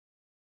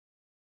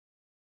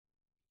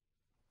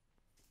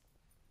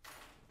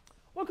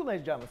Welcome, ladies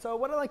and gentlemen. So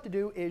what I'd like to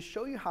do is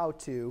show you how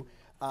to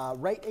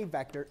write a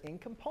vector in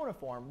component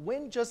form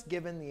when just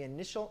given the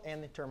initial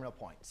and the terminal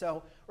point.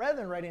 So rather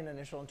than writing an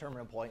initial and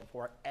terminal point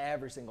for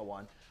every single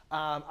one,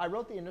 I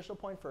wrote the initial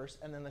point first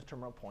and then the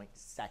terminal point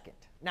second.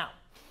 Now,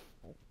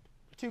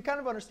 to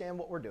kind of understand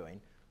what we're doing,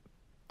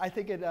 I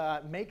think it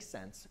makes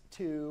sense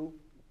to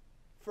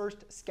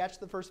first sketch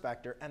the first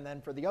vector, and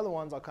then for the other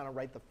ones, I'll kind of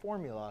write the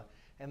formula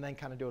and then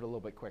kind of do it a little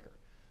bit quicker.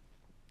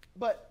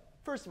 But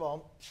first of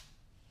all,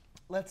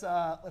 let's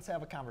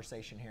have a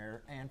conversation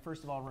here. And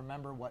first of all,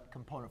 remember what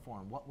component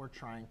form, what we're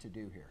trying to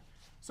do here.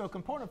 So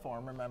component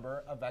form,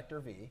 remember, a vector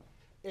v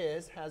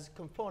has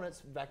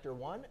components vector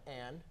 1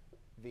 and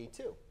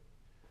v2,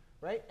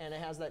 right? And it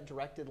has that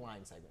directed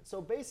line segment.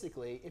 So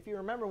basically, if you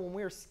remember when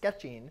we were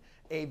sketching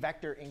a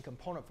vector in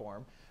component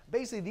form,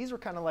 basically these were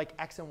kind of like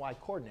x and y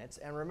coordinates.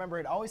 And remember,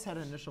 it always had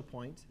an initial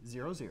point,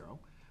 0, 0.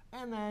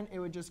 And then it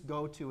would just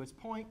go to its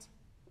point.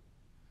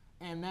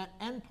 And that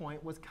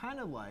endpoint was kind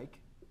of like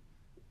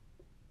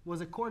was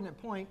a coordinate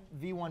point,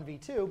 v1,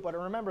 v2. But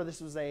remember,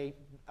 this was a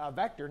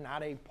vector,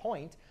 not a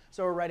point.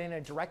 So we're writing a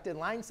directed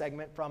line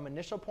segment from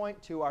initial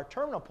point to our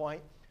terminal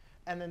point.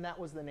 And then that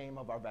was the name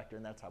of our vector,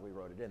 and that's how we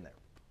wrote it in there.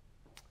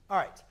 All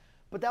right.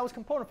 But that was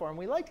component form.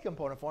 We liked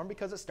component form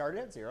because it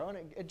started at 0, and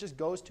it just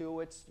goes to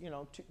its,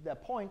 to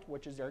that point,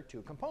 which is our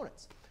two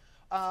components.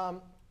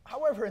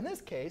 However, in this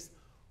case,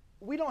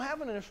 we don't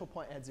have an initial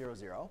point at 0,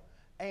 0.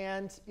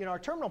 And our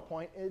terminal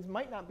point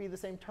might not be the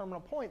same terminal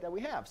point that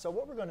we have. So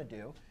what we're going to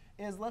do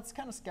is let's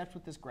kind of sketch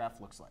what this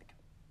graph looks like,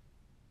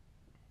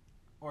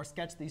 or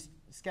sketch this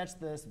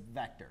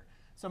vector.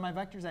 So my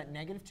vector is at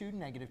 -2 to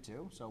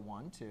 -2, so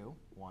 1, 2,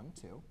 1,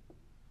 2.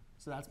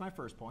 So that's my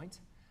first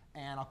point,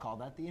 and I'll call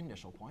that the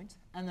initial point.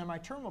 And then my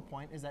terminal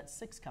point is at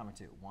 6,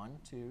 2. 1,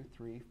 2,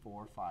 3,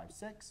 4, 5,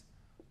 6,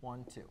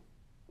 1, 2.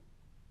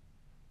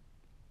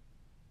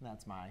 And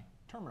that's my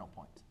terminal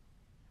point.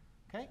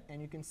 Okay,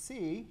 and you can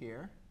see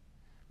here,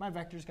 my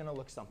vector is going to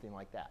look something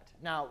like that.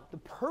 Now, the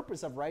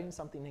purpose of writing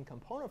something in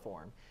component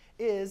form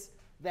is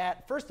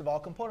that, first of all,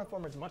 component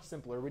form is much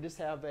simpler. We just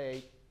have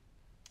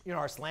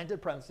our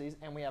slanted parentheses,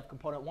 and we have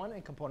component 1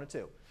 and component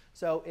 2.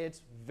 So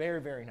it's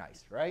very, very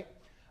nice, right?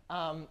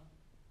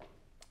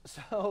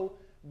 So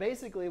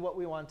basically, what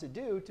we want to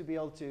do to be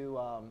able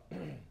to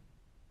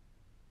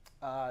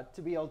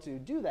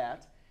do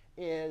that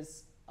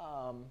is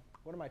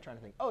what am I trying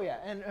to think? Oh, yeah,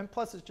 and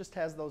plus it just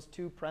has those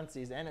two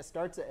parentheses, and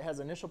it has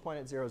initial point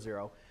at 0,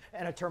 0,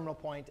 and a terminal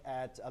point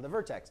at the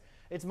vertex.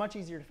 It's much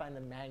easier to find the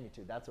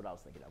magnitude. That's what I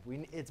was thinking of.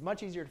 It's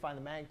much easier to find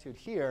the magnitude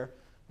here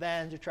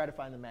than to try to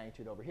find the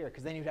magnitude over here,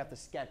 because then you'd have to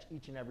sketch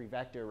each and every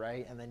vector,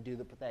 right, and then do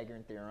the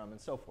Pythagorean theorem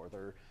and so forth,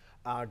 or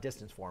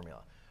distance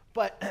formula.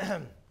 But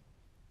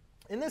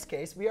in this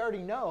case, we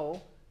already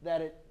know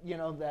that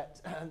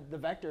the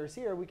vector is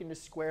here. We can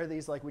just square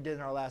these like we did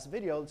in our last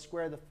video,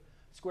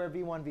 square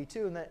v1,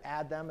 v2, and then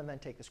add them, and then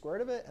take the square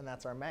root of it, and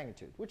that's our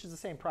magnitude, which is the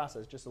same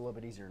process, just a little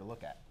bit easier to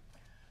look at.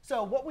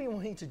 So what we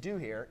need to do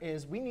here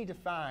is we need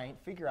to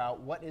figure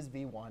out what is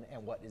v1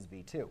 and what is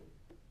v2.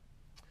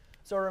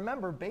 So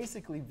remember,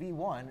 basically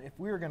v1, if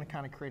we were going to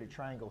kind of create a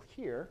triangle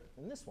here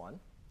in this one,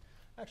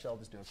 actually I'll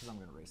just do it because I'm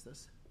going to erase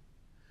this.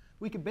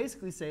 We could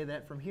basically say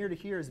that from here to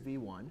here is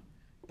v1,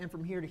 and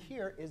from here to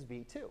here is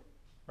v2,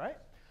 right?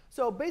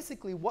 So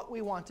basically what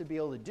we want to be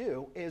able to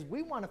do is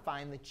we want to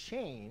find the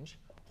change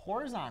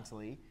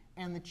horizontally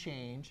and the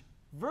change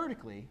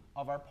vertically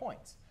of our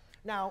points.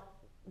 Now,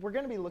 we're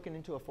going to be looking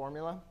into a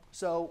formula.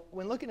 So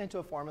when looking into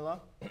a formula,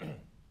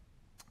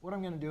 what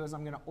I'm going to do is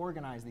I'm going to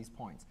organize these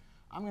points.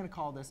 I'm going to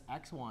call this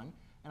x1,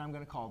 and I'm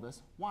going to call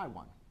this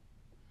y1.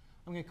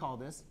 I'm going to call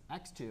this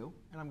x2,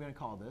 and I'm going to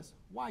call this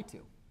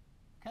y2.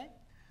 Okay?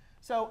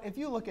 So if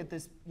you look at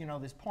this,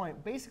 this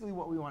point, basically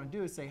what we want to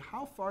do is say,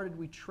 how far did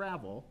we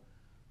travel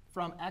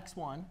from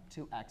x1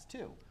 to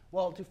x2?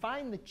 Well, to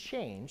find the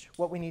change,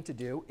 what we need to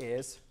do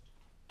is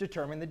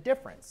determine the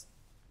difference.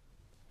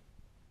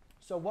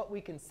 So what we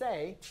can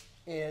say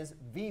is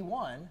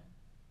v1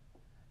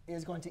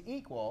 is going to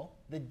equal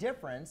the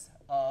difference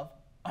of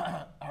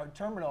our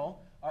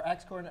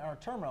x coordinate in our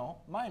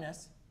terminal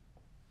minus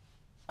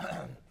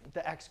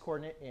the x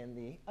coordinate in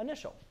the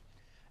initial.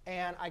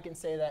 And I can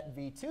say that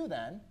v2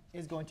 then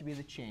is going to be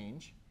the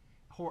change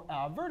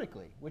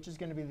vertically, which is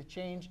going to be the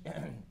change.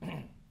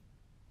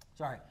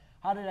 Sorry.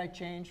 How did I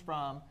change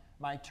from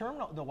my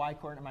terminal, the y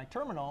coordinate in my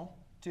terminal,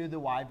 to the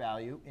y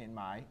value in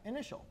my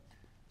initial?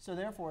 So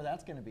therefore,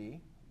 that's going to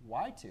be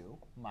y2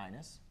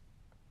 minus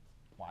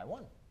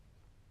y1.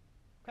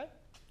 Okay?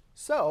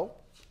 So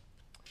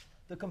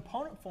the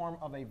component form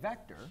of a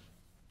vector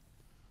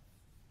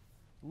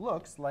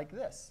looks like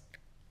this.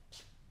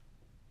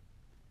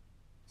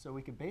 So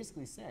we could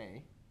basically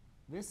say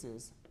this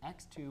is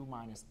x2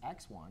 minus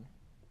x1,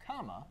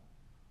 comma,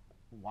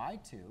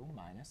 y2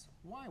 minus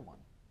y1,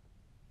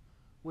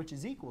 which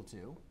is equal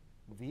to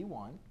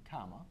v1,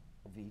 comma,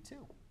 v2.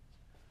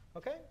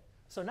 Okay?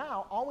 So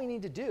now all we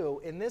need to do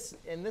in this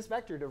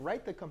vector to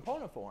write the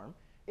component form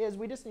is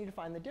we just need to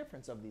find the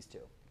difference of these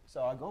two.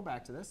 So I'll go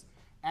back to this.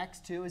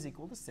 x2 is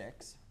equal to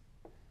 6.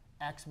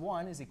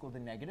 x1 is equal to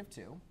negative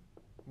 2.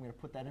 I'm going to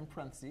put that in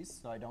parentheses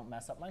so I don't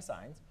mess up my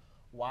signs.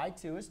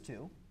 y2 is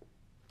 2.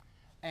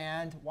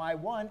 And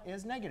y1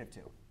 is negative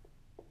 2.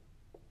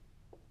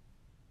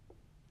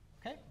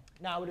 OK,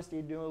 now we just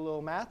need to do a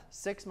little math.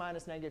 6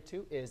 minus negative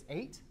 2 is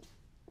 8.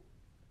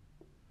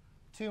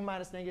 2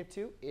 minus negative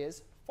 2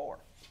 is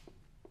 4.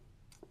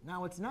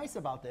 Now what's nice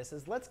about this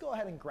is let's go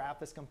ahead and graph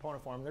this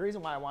component form. The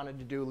reason why I wanted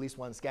to do at least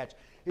one sketch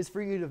is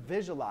for you to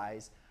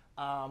visualize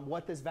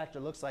what this vector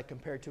looks like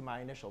compared to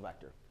my initial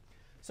vector.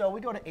 So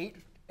we go to 8,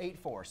 8,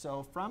 4.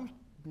 So from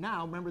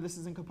now, remember this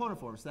is in component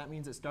form, so that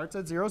means it starts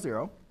at 0,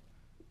 0.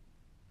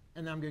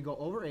 And then I'm going to go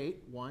over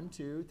 8, 1,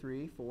 2,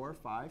 3, 4,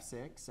 5,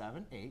 6,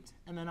 7, 8,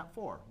 and then up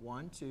 4,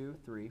 1, 2,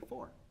 3,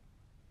 4.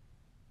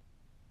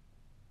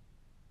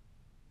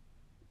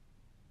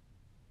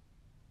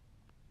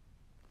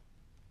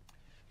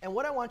 And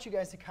what I want you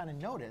guys to kind of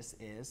notice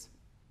is,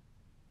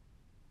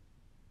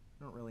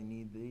 I don't really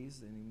need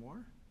these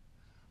anymore,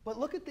 but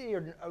look at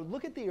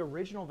the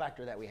original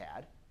vector that we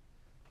had.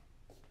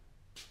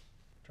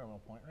 Terminal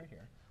point right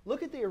here.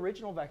 Look at the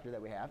original vector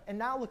that we have, and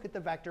now look at the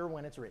vector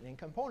when it's written in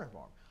component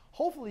form.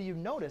 Hopefully you've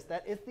noticed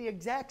that it's the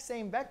exact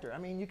same vector. I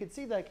mean, you can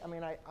see that, I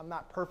mean, I'm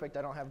not perfect.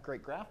 I don't have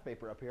great graph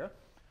paper up here.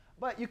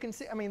 But you can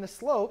see, I mean, the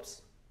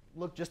slopes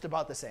look just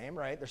about the same,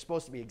 right? They're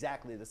supposed to be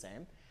exactly the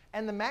same.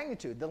 And the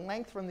magnitude, the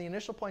length from the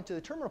initial point to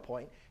the terminal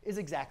point, is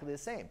exactly the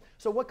same.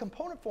 So what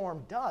component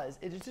form does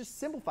is it just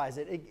simplifies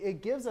it.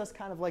 It gives us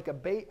kind of like a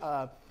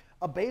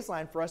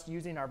baseline for us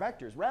using our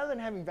vectors. Rather than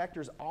having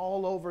vectors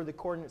all over the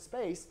coordinate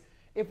space,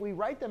 if we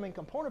write them in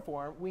component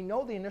form, we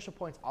know the initial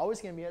point's always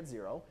going to be at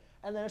 0,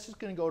 and then it's just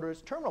going to go to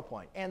its terminal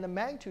point. And the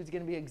magnitude is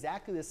going to be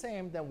exactly the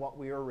same than what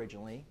we were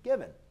originally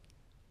given.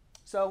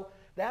 So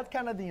that's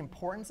kind of the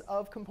importance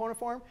of component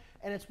form,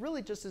 and it's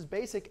really just as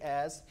basic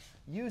as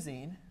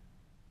using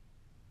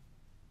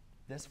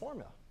this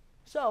formula.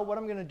 So what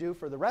I'm going to do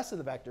for the rest of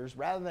the vectors,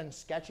 rather than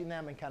sketching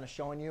them and kind of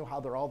showing you how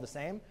they're all the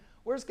same,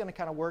 we're just going to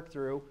kind of work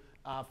through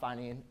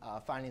finding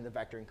the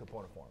vector in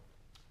component form.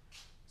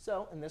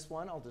 So in this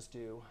one, I'll just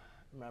do,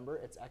 remember,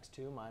 it's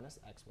x2 minus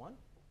x1,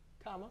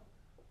 comma,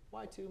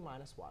 y2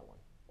 minus y1.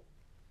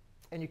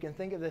 And you can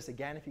think of this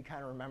again, if you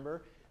kind of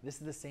remember, this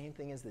is the same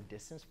thing as the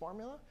distance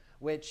formula,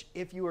 which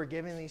if you were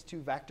given these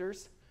two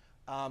vectors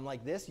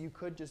like this, you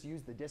could just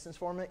use the distance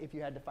formula if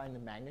you had to find the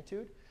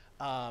magnitude.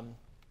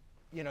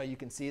 You know, you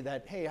can see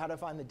that, hey, how to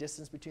find the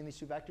distance between these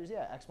two vectors?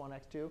 Yeah, x1,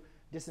 x2,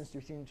 distance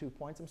between 2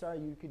 points, I'm sorry,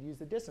 you could use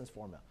the distance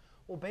formula.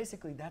 Well,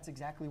 basically, that's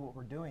exactly what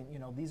we're doing. You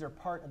know, these are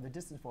part of the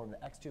distance formula,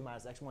 x2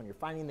 minus x1. You're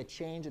finding the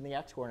change in the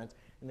x-coordinates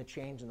and the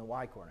change in the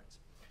y-coordinates.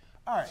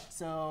 All right,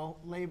 so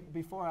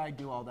before I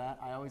do all that,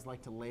 I always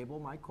like to label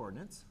my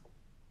coordinates.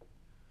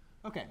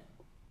 OK,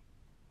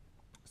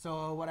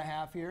 so what I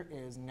have here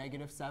is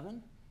negative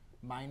 7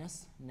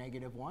 minus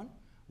negative 1.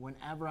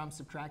 Whenever I'm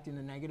subtracting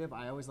the negative,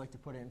 I always like to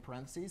put it in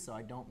parentheses so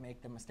I don't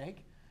make the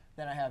mistake.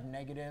 Then I have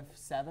negative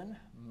 7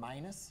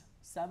 minus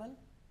 7.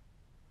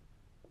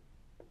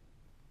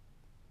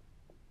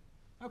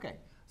 OK,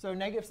 so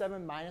negative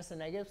 7 minus a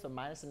negative, so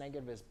minus a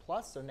negative is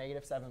plus, so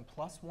negative 7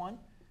 plus 1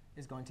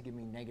 is going to give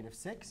me negative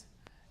 6.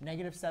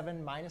 Negative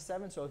 7 minus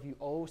 7, so if you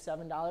owe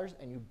 $7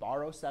 and you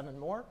borrow 7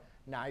 more,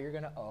 now you're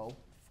going to owe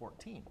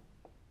 14.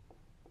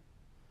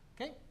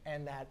 OK,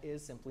 and that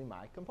is simply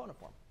my component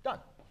form. Done.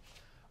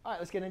 All right,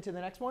 let's get into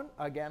the next one.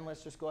 Again,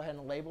 let's just go ahead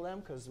and label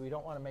them because we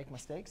don't want to make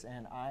mistakes.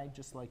 And I,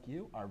 just like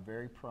you, are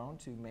very prone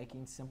to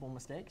making simple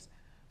mistakes.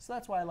 So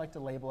that's why I like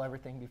to label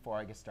everything before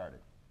I get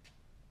started.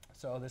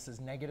 So this is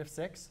negative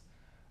 6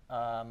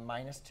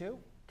 minus 2,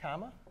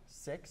 comma,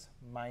 6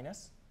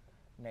 minus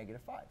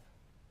negative 5.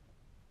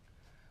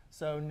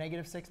 So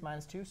negative 6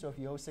 minus 2, so if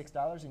you owe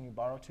 $6 and you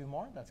borrow 2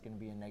 more, that's going to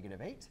be a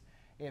negative 8.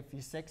 If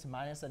you 6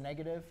 minus a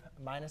negative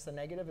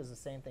is the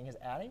same thing as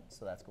adding,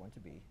 so that's going to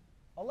be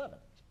 11.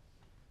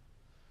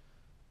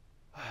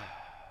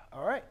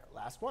 All right,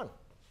 last one.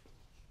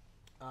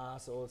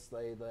 So let's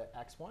lay the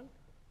x1,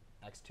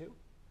 x2,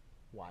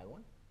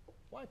 y1,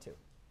 y2.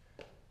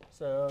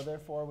 So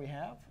therefore, we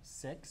have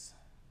 6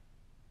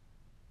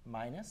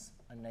 minus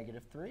a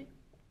negative 3,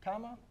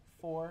 comma,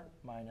 4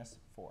 minus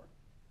 4.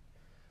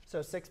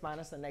 So 6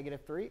 minus a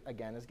negative 3,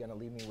 again, is going to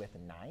leave me with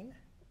 9.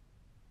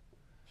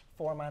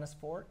 4 minus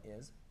 4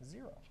 is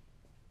 0.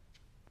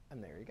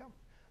 And there you go.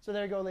 So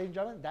there you go, ladies and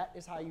gentlemen. That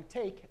is how you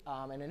take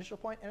an initial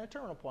point and a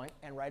terminal point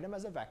and write them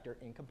as a vector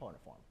in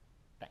component form.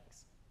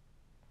 Thanks.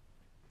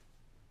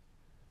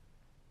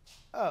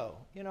 Oh,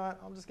 you know what?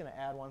 I'm just going to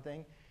add one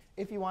thing.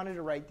 If you wanted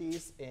to write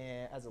these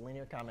as a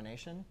linear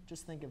combination,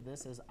 just think of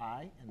this as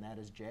I, and that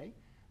is j.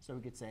 So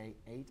we could say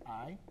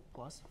 8i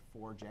plus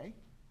 4j,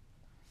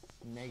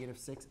 negative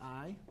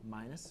 6i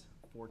minus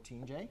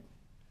 14j,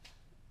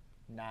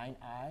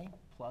 9i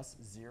plus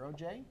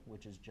 0j,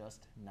 which is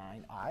just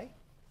 9i.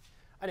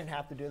 I didn't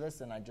have to do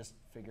this, and I just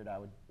figured I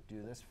would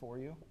do this for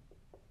you.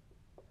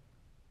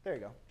 There you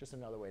go. Just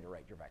another way to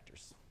write your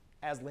vectors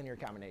as linear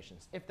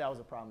combinations, if that was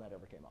a problem that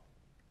ever came up.